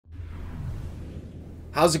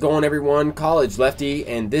How's it going, everyone? College Lefty,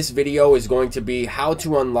 and this video is going to be how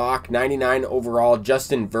to unlock 99 overall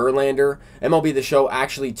Justin Verlander. MLB The Show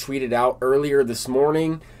actually tweeted out earlier this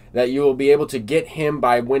morning that you will be able to get him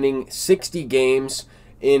by winning 60 games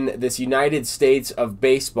in this United States of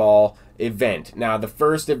Baseball event. Now, the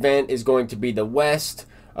first event is going to be the West,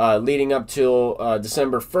 leading up till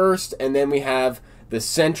December 1st, and then we have the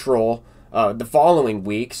Central the following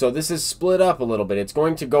week. So this is split up a little bit. It's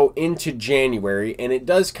going to go into January, and it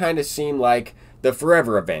does kind of seem like the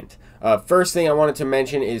forever event. First thing I wanted to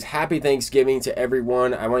mention is happy Thanksgiving to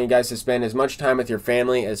everyone. I want you guys to spend as much time with your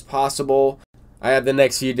family as possible. I have the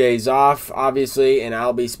next few days off, obviously, and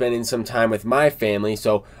I'll be spending some time with my family,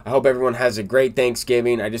 so I hope everyone has a great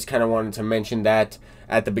Thanksgiving. I just kind of wanted to mention that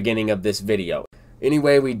at the beginning of this video.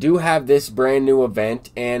 Anyway, we do have this brand new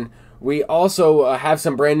event, and we also have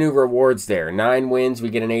some brand new rewards there. 9 wins, we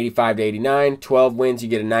get an 85 to 89. 12 wins, you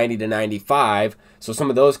get a 90 to 95. So some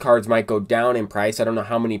of those cards might go down in price. I don't know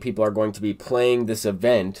how many people are going to be playing this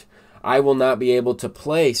event. I will not be able to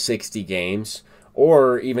play 60 games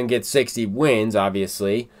or even get 60 wins,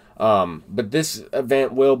 obviously. But this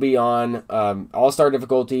event will be on all-star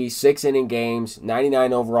difficulty, 6-inning games,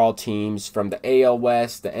 99 overall teams from the AL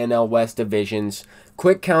West, the NL West divisions.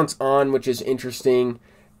 Quick counts on, which is interesting.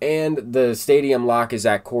 And the stadium lock is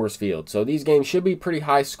at Coors Field. So these games should be pretty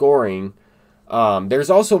high scoring. There's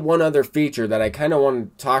also one other feature that I kind of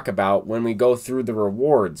want to talk about when we go through the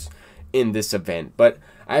rewards in this event. But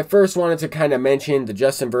I first wanted to kind of mention the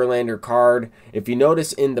Justin Verlander card. If you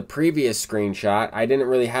notice in the previous screenshot, I didn't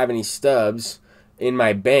really have any stubs in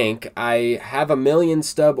my bank. I have a 1 million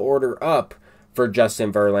stub order up for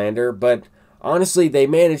Justin Verlander, but honestly, they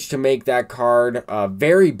managed to make that card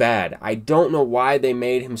very bad. I don't know why they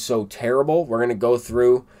made him so terrible. We're going to go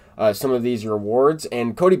through some of these rewards,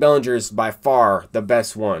 and Cody Bellinger is by far the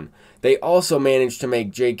best one. They also managed to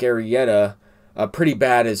make Jake Arrieta pretty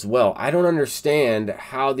bad as well. I don't understand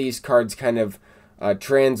how these cards kind of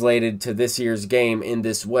translated to this year's game in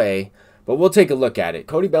this way, but we'll take a look at it.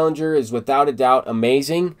 Cody Bellinger is without a doubt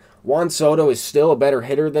amazing. Juan Soto is still a better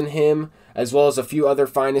hitter than him, as well as a few other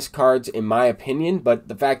finest cards in my opinion, but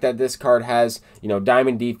the fact that this card has,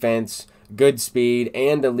 diamond defense, good speed,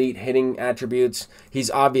 and elite hitting attributes,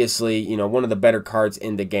 he's obviously, one of the better cards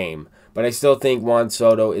in the game. But I still think Juan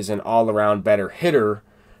Soto is an all-around better hitter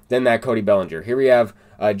than that Cody Bellinger. Here we have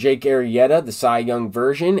Jake Arrieta, the Cy Young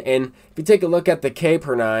version, and if you take a look at the K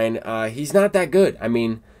per 9, he's not that good. I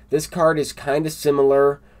mean, this card is kind of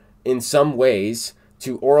similar in some ways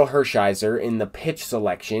to Oral Hershiser in the pitch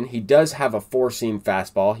selection. He does have a 4-seam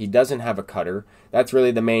fastball. He doesn't have a cutter. That's really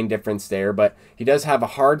the main difference there, but he does have a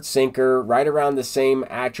hard sinker, right around the same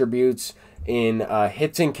attributes in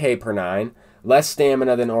hits and K per 9. Less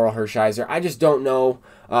stamina than Oral Hershiser. I just don't know.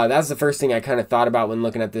 That's the first thing I kind of thought about when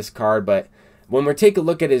looking at this card, but when we take a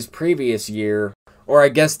look at his previous year, or I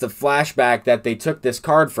guess the flashback that they took this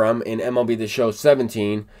card from in MLB The Show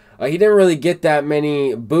 17, he didn't really get that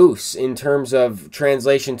many boosts in terms of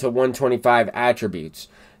translation to 125 attributes.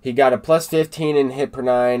 He got a plus 15 in hit per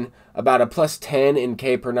 9, about a plus 10 in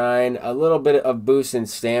K per 9, a little bit of boost in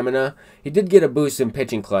stamina. He did get a boost in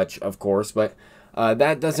pitching clutch, of course, but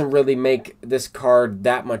that doesn't really make this card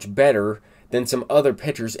that much better than some other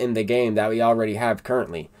pitchers in the game that we already have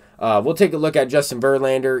currently. We'll take a look at Justin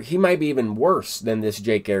Verlander. He might be even worse than this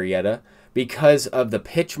Jake Arrieta because of the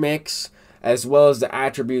pitch mix, as well as the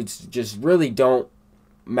attributes just really don't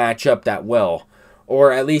match up that well,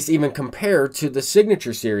 or at least even compare to the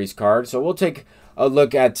Signature Series card. So we'll take a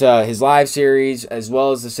look at his live series as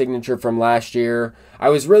well as the signature from last year. I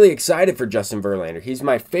was really excited for Justin Verlander. He's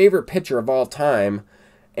my favorite pitcher of all time,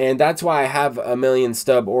 and that's why I have a 1 million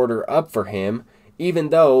stub order up for him, even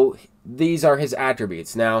though these are his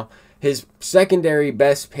attributes. Now, his secondary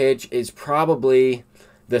best pitch is probably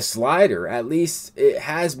the slider. At least it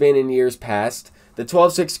has been in years past. The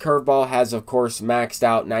 12-6 curveball has, of course, maxed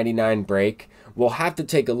out 99 break. We'll have to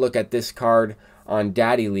take a look at this card on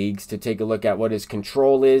Daddy Leagues to take a look at what his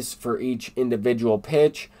control is for each individual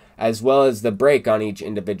pitch, as well as the break on each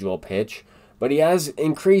individual pitch. But he has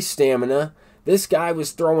increased stamina. This guy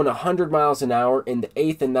was throwing 100 miles an hour in the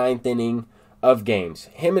 8th and 9th inning of games.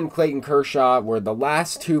 Him and Clayton Kershaw were the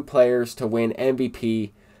last 2 players to win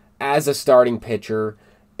MVP as a starting pitcher,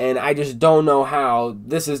 and I just don't know how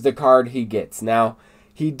this is the card he gets. Now,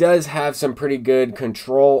 he does have some pretty good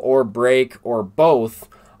control or break or both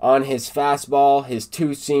on his fastball, his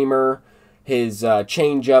 2-seamer, his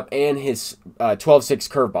changeup, and his 12-6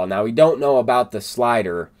 curveball. Now, we don't know about the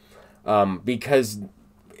slider because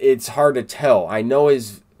it's hard to tell. I know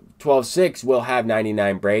his 12-6 will have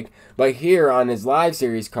 99 break, but here on his live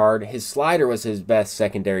series card, his slider was his best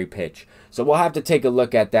secondary pitch. So we'll have to take a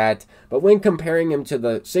look at that. But when comparing him to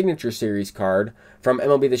the signature series card from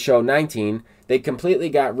MLB The Show 19, they completely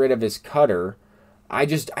got rid of his cutter. I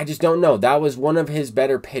just don't know. That was one of his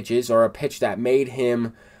better pitches, or a pitch that made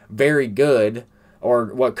him very good, or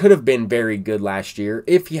what could have been very good last year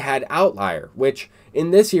if he had outlier, which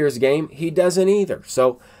in this year's game, he doesn't either.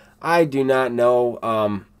 So I do not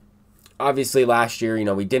know. Obviously, last year,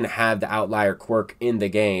 we didn't have the outlier quirk in the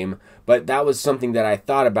game, but that was something that I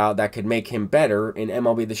thought about that could make him better in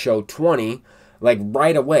MLB The Show 20. Like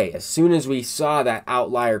right away, as soon as we saw that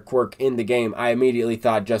outlier quirk in the game, I immediately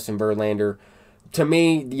thought Justin Verlander. To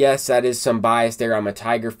me, yes, that is some bias there. I'm a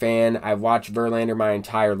Tiger fan. I've watched Verlander my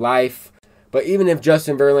entire life. But even if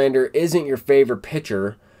Justin Verlander isn't your favorite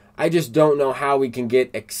pitcher, I just don't know how we can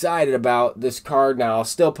get excited about this card. Now, I'll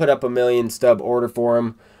still put up a million stub order for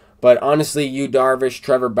him. But honestly, Yu Darvish,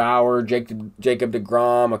 Trevor Bauer, Jacob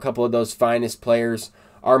deGrom, a couple of those finest players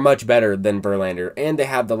are much better than Verlander. And they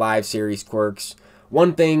have the live series quirks.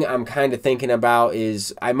 One thing I'm kind of thinking about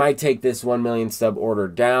is I might take this 1 million stub order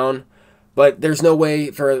down. But there's no way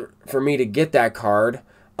for me to get that card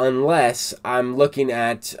unless I'm looking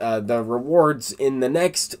at the rewards in the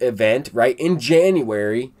next event, right, in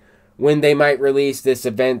January, when they might release this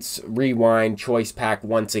Events Rewind Choice Pack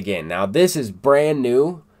once again. Now, this is brand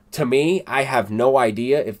new to me. I have no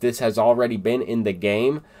idea if this has already been in the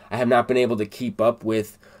game. I have not been able to keep up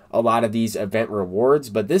with a lot of these event rewards,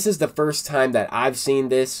 but this is the first time that I've seen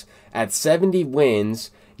this. At 70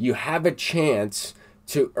 wins, you have a chance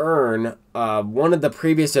to earn one of the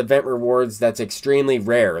previous event rewards that's extremely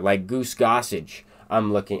rare, like Goose Gossage.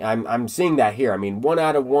 I'm seeing that here. I mean, 1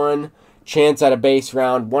 out of 1 chance at a base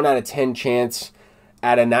round, 1 out of 10 chance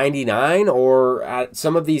at a 99, or at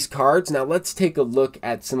some of these cards. Now let's take a look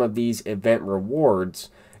at some of these event rewards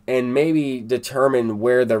and maybe determine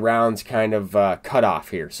where the rounds kind of cut off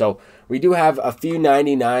here. So we do have a few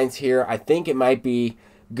 99s here. I think it might be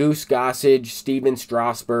Goose Gossage, Steven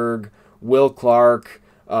Strasburg, Will Clark,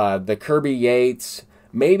 the Kirby Yates,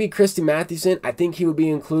 maybe Christy Mathewson. I think he would be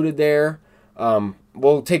included there.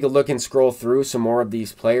 We'll take a look and scroll through some more of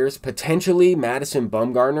these players. Potentially Madison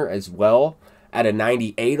Bumgarner as well at a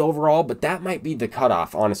 98 overall, but that might be the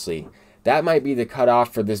cutoff, honestly. That might be the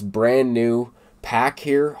cutoff for this brand new pack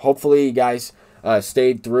here. Hopefully you guys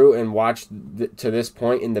stayed through and watched to this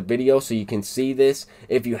point in the video so you can see this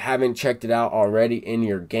if you haven't checked it out already in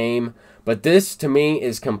your game. But this, to me,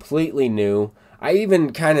 is completely new. I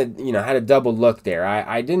even kind of, had a double look there.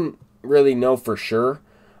 I didn't really know for sure.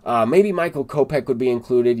 Maybe Michael Kopech would be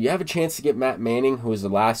included. You have a chance to get Matt Manning, who was the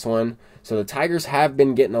last one. So the Tigers have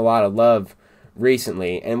been getting a lot of love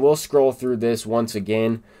recently. And we'll scroll through this once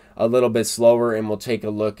again a little bit slower, and we'll take a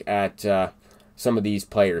look at some of these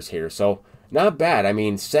players here. So not bad. I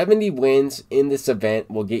mean, 70 wins in this event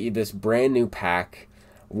will get you this brand new pack.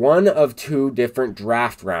 1 of 2 different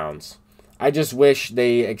draft rounds. I just wish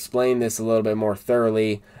they explained this a little bit more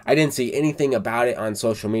thoroughly. I didn't see anything about it on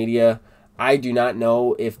social media. I do not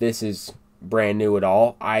know if this is brand new at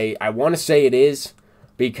all. I want to say it is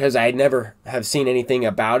because I never have seen anything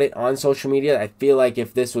about it on social media. I feel like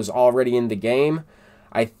if this was already in the game,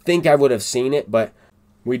 I think I would have seen it. But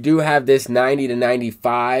we do have this 90 to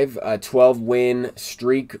 95 12-win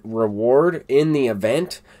streak reward in the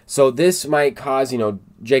event. So this might cause,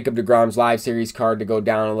 Jacob deGrom's live series card to go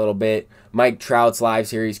down a little bit. Mike Trout's live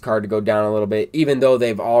series card to go down a little bit, even though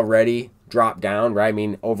they've already dropped down, right? I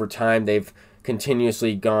mean, over time, they've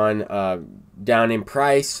continuously gone down in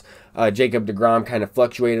price. Jacob deGrom kind of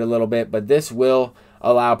fluctuated a little bit, but this will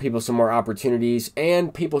allow people some more opportunities,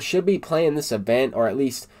 and people should be playing this event, or at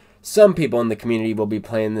least some people in the community will be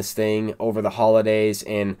playing this thing over the holidays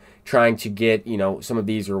and trying to get, some of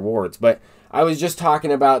these rewards. But I was just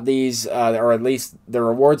talking about these, or at least the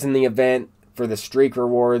rewards in the event for the streak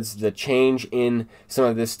rewards, the change in some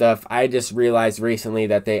of this stuff. I just realized recently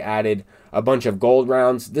that they added a bunch of gold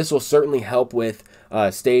rounds. This will certainly help with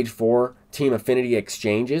Stage 4 Team Affinity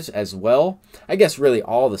exchanges as well. I guess really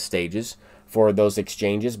all the stages for those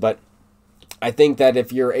exchanges, but I think that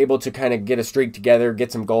if you're able to kind of get a streak together,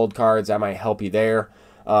 get some gold cards, that might help you there.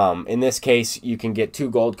 In this case, you can get 2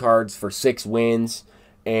 gold cards for 6 wins,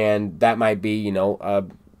 and that might be,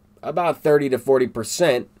 about 30 to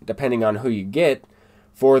 40%, depending on who you get,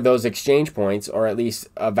 for those exchange points, or at least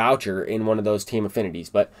a voucher in one of those team affinities.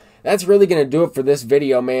 But that's really going to do it for this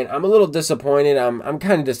video, man. I'm a little disappointed. I'm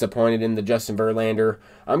kind of disappointed in the Justin Verlander.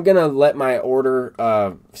 I'm going to let my order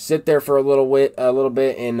sit there for a little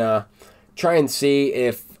bit and try and see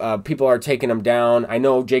if people are taking them down. I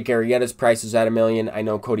know Jake Arrieta's price is at $1 million. I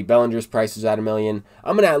know Cody Bellinger's price is at $1 million.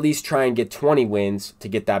 I'm going to at least try and get 20 wins to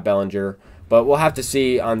get that Bellinger, but we'll have to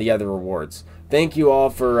see on the other rewards. Thank you all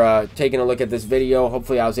for taking a look at this video.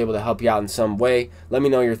 Hopefully I was able to help you out in some way. Let me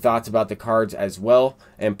know your thoughts about the cards as well,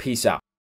 and peace out.